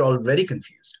teens, we're already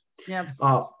confused. Yeah.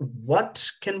 What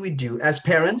can we do as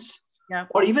parents,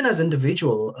 or even as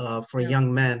individual, for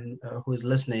young men who is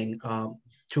listening,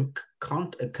 to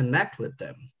connect with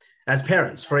them as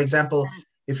parents? For example,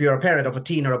 if you're a parent of a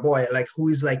teen or a boy, like who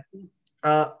is like,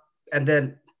 and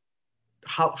then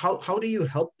how do you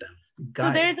help them?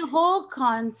 So there's a whole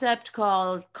concept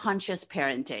called conscious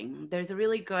parenting. There's a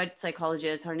really good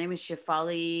psychologist. Her name is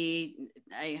Shefali.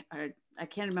 I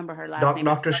can't remember her last name.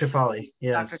 Dr. Shefali.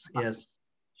 Yes, yes.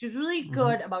 She's really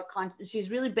good about, she's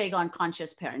really big on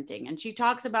conscious parenting. And she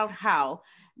talks about how,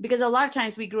 because a lot of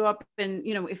times we grew up in,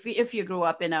 you know, if you grew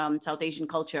up in South Asian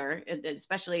culture,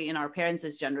 especially in our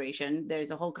parents' generation, there's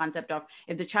a whole concept of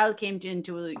if the child came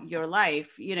into your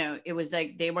life, you know, it was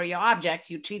like they were your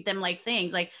objects. You treat them like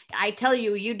things, like I tell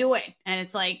you, you do it. And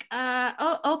it's like,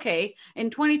 oh, okay. In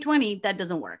 2020, that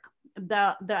doesn't work.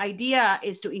 The idea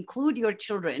is to include your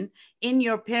children in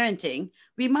your parenting.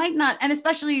 We might not, and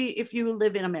especially if you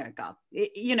live in America,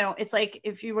 you know, it's like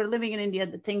if you were living in India,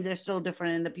 the things are still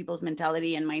different and the people's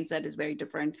mentality and mindset is very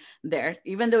different there,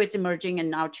 even though it's emerging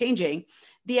and now changing.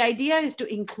 The idea is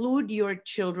to include your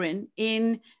children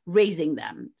in raising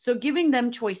them. So giving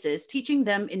them choices, teaching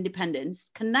them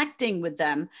independence, connecting with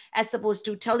them, as opposed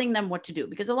to telling them what to do.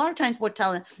 Because a lot of times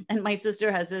and my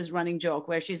sister has this running joke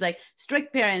where she's like,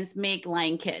 strict parents make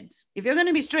lying kids. If you're going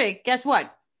to be strict, guess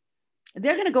what?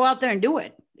 They're going to go out there and do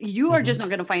it. You are just not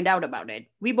going to find out about it.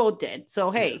 We both did. So,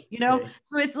 hey, you know,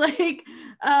 so it's like,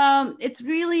 it's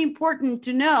really important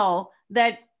to know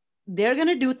that they're going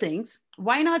to do things.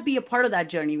 Why not be a part of that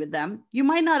journey with them? You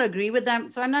might not agree with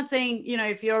them. So I'm not saying, you know,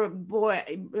 if your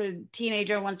a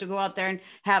teenager wants to go out there and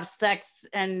have sex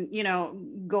and, you know,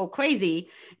 go crazy,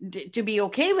 to be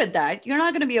okay with that, you're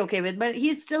not going to be okay with, but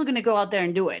he's still going to go out there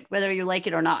and do it, whether you like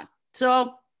it or not.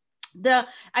 So the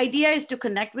idea is to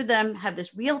connect with them, have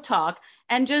this real talk,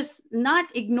 and just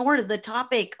not ignore the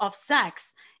topic of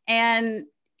sex, and,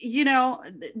 you know,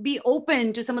 be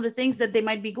open to some of the things that they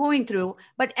might be going through,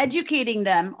 but educating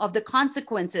them of the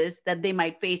consequences that they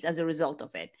might face as a result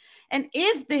of it. And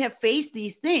if they have faced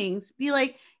these things, be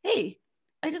like, hey,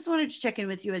 I just wanted to check in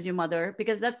with you as your mother,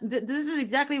 because this is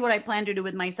exactly what I plan to do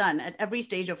with my son at every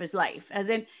stage of his life. As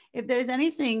in, if there is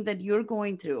anything that you're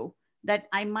going through that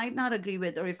I might not agree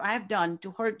with, or if I have done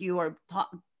to hurt you or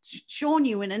shown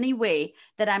you in any way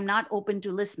that I'm not open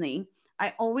to listening,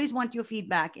 I always want your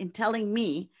feedback in telling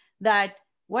me that,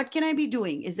 what can I be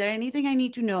doing? Is there anything I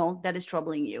need to know that is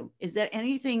troubling you? Is there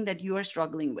anything that you are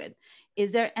struggling with?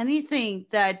 Is there anything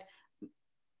that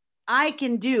I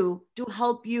can do to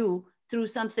help you through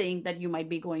something that you might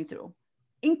be going through?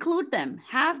 Include them,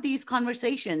 have these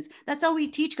conversations. That's how we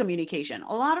teach communication.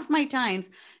 A lot of my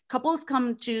times, couples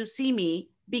come to see me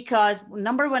because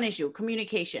number one issue,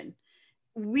 communication.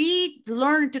 We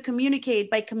learn to communicate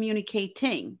by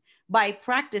communicating, by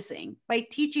practicing, by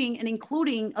teaching and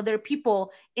including other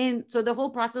people in. So the whole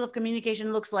process of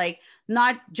communication looks like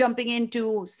not jumping in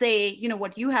to say, you know,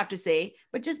 what you have to say,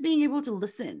 but just being able to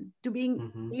listen, to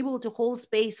being able to hold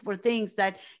space for things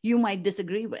that you might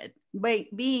disagree with, by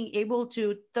being able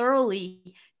to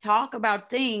thoroughly talk about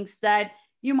things that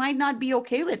you might not be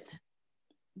okay with.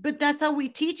 But that's how we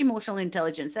teach emotional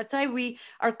intelligence. That's how we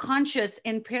are conscious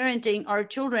in parenting our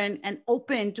children and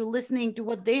open to listening to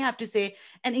what they have to say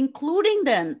and including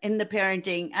them in the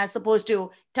parenting, as opposed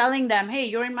to telling them, hey,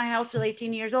 you're in my house till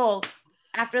 18 years old.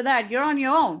 After that, you're on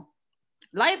your own.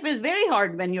 Life is very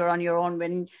hard when you're on your own,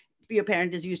 when your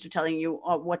parent is used to telling you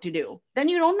what to do. Then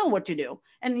you don't know what to do.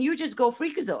 And you just go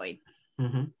freakazoid.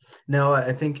 No,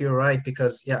 I think you're right,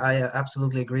 because I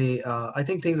absolutely agree. I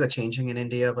think things are changing in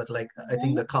India, but like I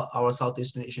think our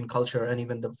Southeast Asian culture and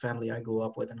even the family I grew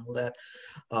up with and all that,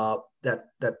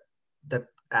 that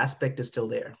aspect is still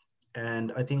there.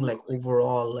 And I think like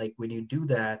overall, like when you do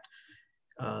that,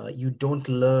 you don't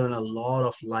learn a lot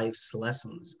of life's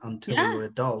lessons until you're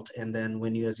adult. And then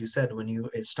when you, as you said,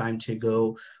 it's time to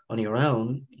go on your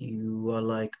own, you are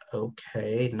like,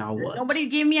 okay, now what? Nobody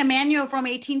gave me a manual from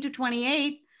 18 to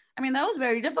 28. I mean, that was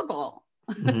very difficult.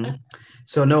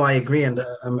 So no, I agree. And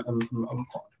I'm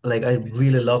like, I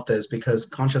really love this, because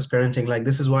conscious parenting, like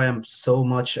this is why I'm so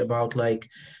much about like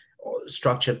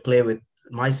structured play with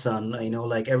my son,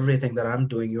 like everything that I'm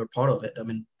doing, you're part of it. I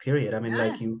mean, period. I mean,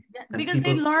 like Yes. you Yeah, and because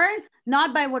they people. learn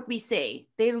not by what we say,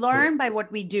 they learn Correct. by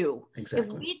what we do. If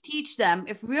Exactly. we teach them,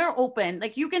 if we're open,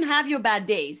 like you can have your bad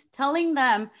days, telling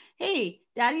them, hey,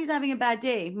 daddy's having a bad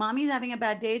day, mommy's having a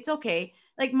bad day, it's okay.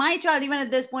 Like my child, even at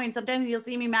this point, sometimes he'll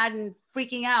see me mad and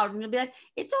freaking out, and he'll be like,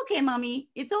 it's okay, mommy,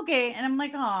 it's okay. And I'm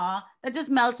like, ah, that just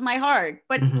melts my heart.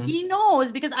 But Hmm. he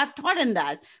knows, because I've taught him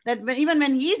that even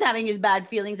when he's having his bad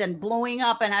feelings and blowing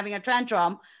up and having a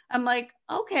tantrum, I'm like,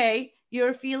 okay,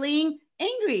 you're feeling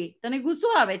angry. Tane gusto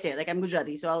આવે છે. Like I'm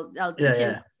Gujarati, so I'll Yeah, teach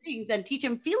him yeah. things and teach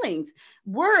him feelings,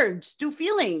 words to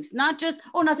feelings, not just,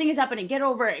 oh, nothing is happening, get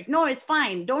over it. No, it's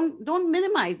fine. Don't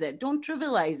minimize it. Don't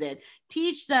trivialize it.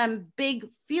 Teach them big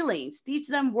feelings. Teach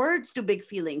them words to big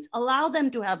feelings. Allow them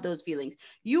to have those feelings.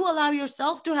 You allow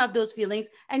yourself to have those feelings,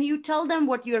 and you tell them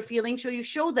what you're feeling. So you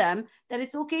show them that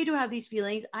it's okay to have these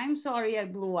feelings. I'm sorry I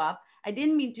blew up. I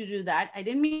didn't mean to do that. I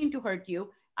didn't mean to hurt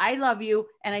you. I love you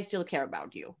and I still care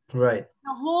about you. Right.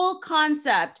 The whole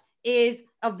concept is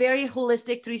a very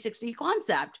holistic 360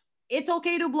 concept. It's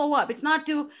okay to blow up. It's not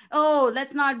to, oh,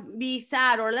 let's not be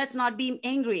sad or let's not be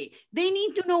angry. They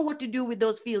need to know what to do with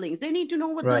those feelings. They need to know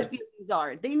what those Right. feelings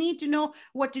are. They need to know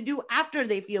what to do after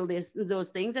they feel those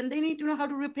things, and they need to know how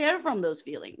to repair from those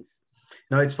feelings.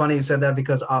 No, it's funny you said that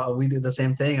because we do the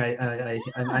same thing.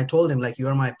 I told him, like, you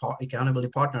are my accountability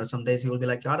partner. Some days he will be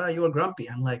like, Yada, you are grumpy.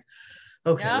 I'm like,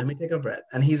 okay, Yeah. let me take a breath.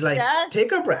 And he's like, Yes.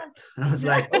 take a breath. I was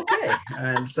like, okay.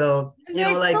 And so,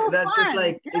 They're like so that's just fun.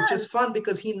 like, it's Yes. just fun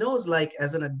because he knows, like,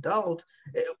 as an adult,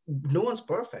 no one's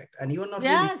perfect. And you're not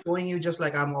really Yes. showing you just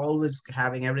like, I'm always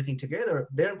having everything together.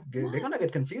 They're going to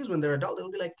get confused when they're adult. They'll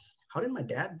be like, how did my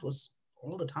dad was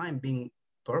all the time being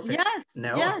perfect? Yes.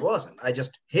 No, I Yes. wasn't. I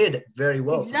just hid very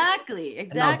well from it. Exactly.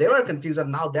 And now they Exactly. are confused,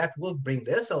 and now that will bring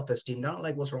their self-esteem down.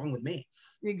 Like, what's wrong with me?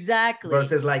 Exactly.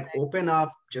 Versus like, open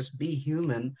up, just be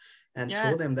human, and show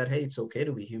Yes. them that, hey, it's okay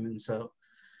to be human. So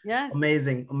Yes.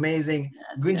 amazing, amazing. Yes.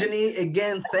 Yes. Gunjani,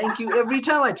 again, thank you. Every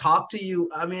time I talk to you,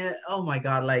 I mean, oh my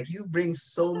God, like you bring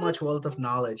so much wealth of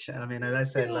knowledge. I mean, as I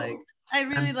said, like, I I'm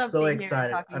really love so being here and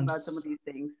excited. talking about some of these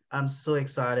things. I'm so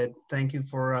excited. Thank you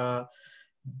for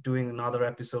doing another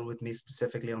episode with me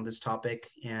specifically on this topic.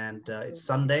 And it's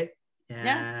Sunday,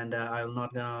 Yes. and I'm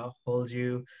not gonna hold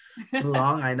you too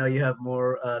long. I know you have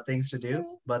more things to do,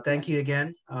 but thank you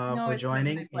again No, for it's been my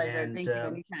joining, pleasure. and Thank you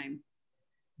anytime.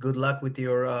 good luck with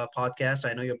your podcast.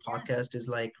 I know your Yes. podcast is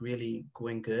like really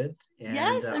going good, and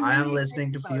Yes, I'm I am really listening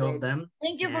excited to about few of it. them.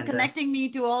 Thank you for And connecting me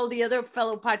to all the other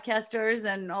fellow podcasters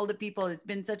and all the people. It's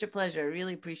been such a pleasure.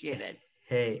 Really appreciate it.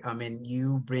 hey, I mean,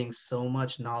 you bring so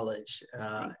much knowledge.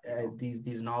 Thank you.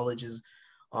 These knowledges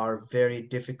are very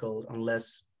difficult unless,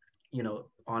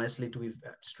 honestly, to be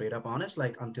straight up honest,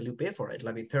 like until you pay for it,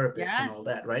 like a therapist and Yes. all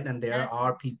that, right? And there Yes.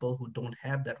 are people who don't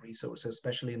have that resource,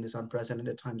 especially in this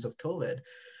unprecedented times of COVID.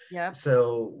 Yep.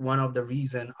 So one of the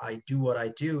reason I do what I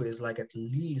do is like at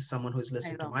least someone who is I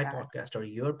listening to love my that. podcast or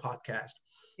your podcast,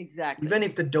 Exactly. even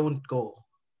if they don't go,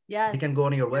 they can Yes. go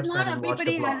on your Because website not and watch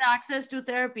the everybody has blog. access to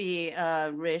therapy,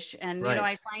 Rish. And, I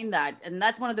Right. find that. And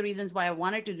that's one of the reasons why I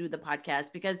wanted to do the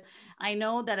podcast, because I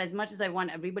know that as much as I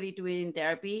want everybody to be in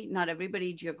therapy, not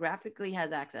everybody geographically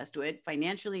has access to it,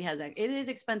 financially it is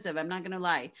expensive. I'm not going to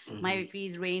lie. My Mhm.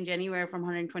 fees range anywhere from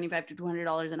 $125 to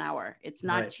 $200 an hour. It's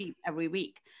not Right. cheap every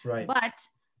week, Right. but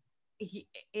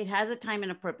it has a time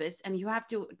and a purpose, and you have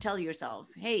to tell yourself,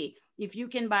 hey, if you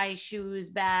can buy shoes,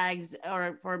 bags,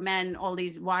 or for men all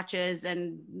these watches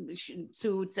and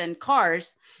suits and cars,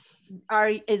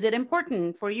 is it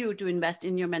important for you to invest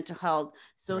in your mental health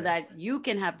so Right. that you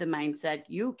can have the mindset,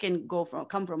 you can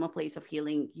come from a place of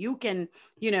healing, you can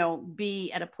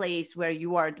be at a place where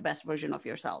you are the best version of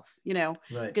yourself,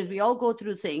 Right. because we all go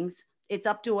through things. It's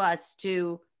up to us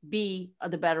to be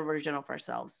the better version of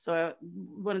ourselves. So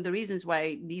one of the reasons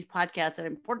why these podcasts are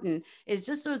important is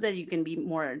just so that you can be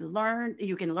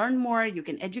you can learn more, you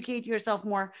can educate yourself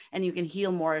more, and you can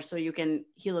heal more, so you can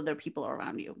heal other people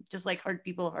around you. Just like hurt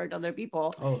people hurt other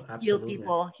people, Oh, absolutely.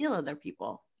 heal other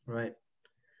people. Right.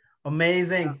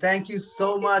 Amazing. Thank you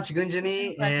so much, It's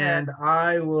Gunjani. a pleasure. And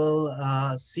I will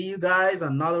see you guys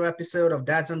on another episode of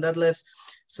Dads and Deadlifts.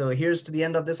 So here's to the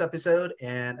end of this episode.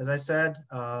 And as I said,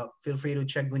 feel free to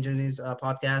check Gunjani's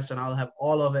podcast, and I'll have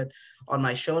all of it on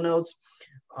my show notes.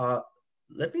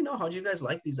 Let me know how you guys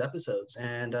like these episodes,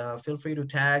 and feel free to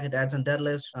tag Dads and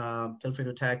Deadlifts. Feel free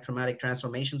to tag Traumatic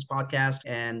Transformations Podcast,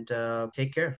 and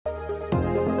take care.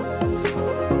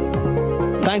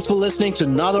 Thanks for listening to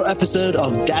another episode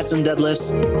of Dads and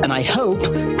Deadlifts, and I hope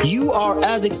you are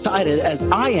as excited as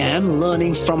I am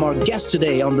learning from our guest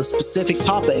today on the specific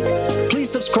topic. Please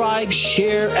subscribe,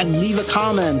 share, and leave a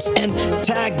comment, and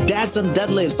tag Dads and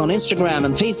Deadlifts on Instagram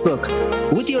and Facebook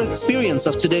with your experience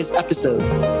of today's episode.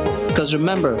 Because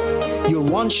remember, your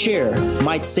one share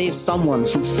might save someone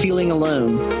from feeling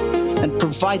alone and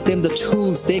provide them the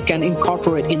tools they can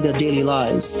incorporate in their daily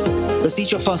lives. Let's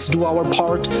each of us do our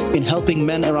part in helping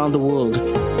men around the world.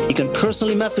 You can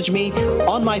personally message me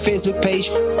on my Facebook page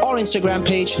or Instagram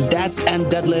page, Dads and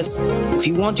Deadlifts, if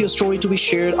you want your story to be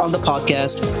shared on the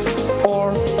podcast,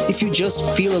 or if you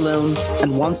just feel alone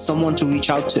and want someone to reach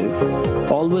out to.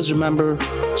 Always remember,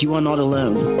 you are not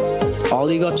alone.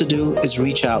 All you got to do is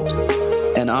reach out,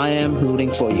 and I am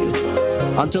rooting for you.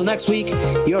 Until next week,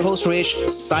 your host Rish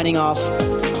signing off.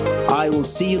 I will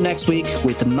see you next week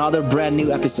with another brand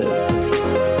new episode.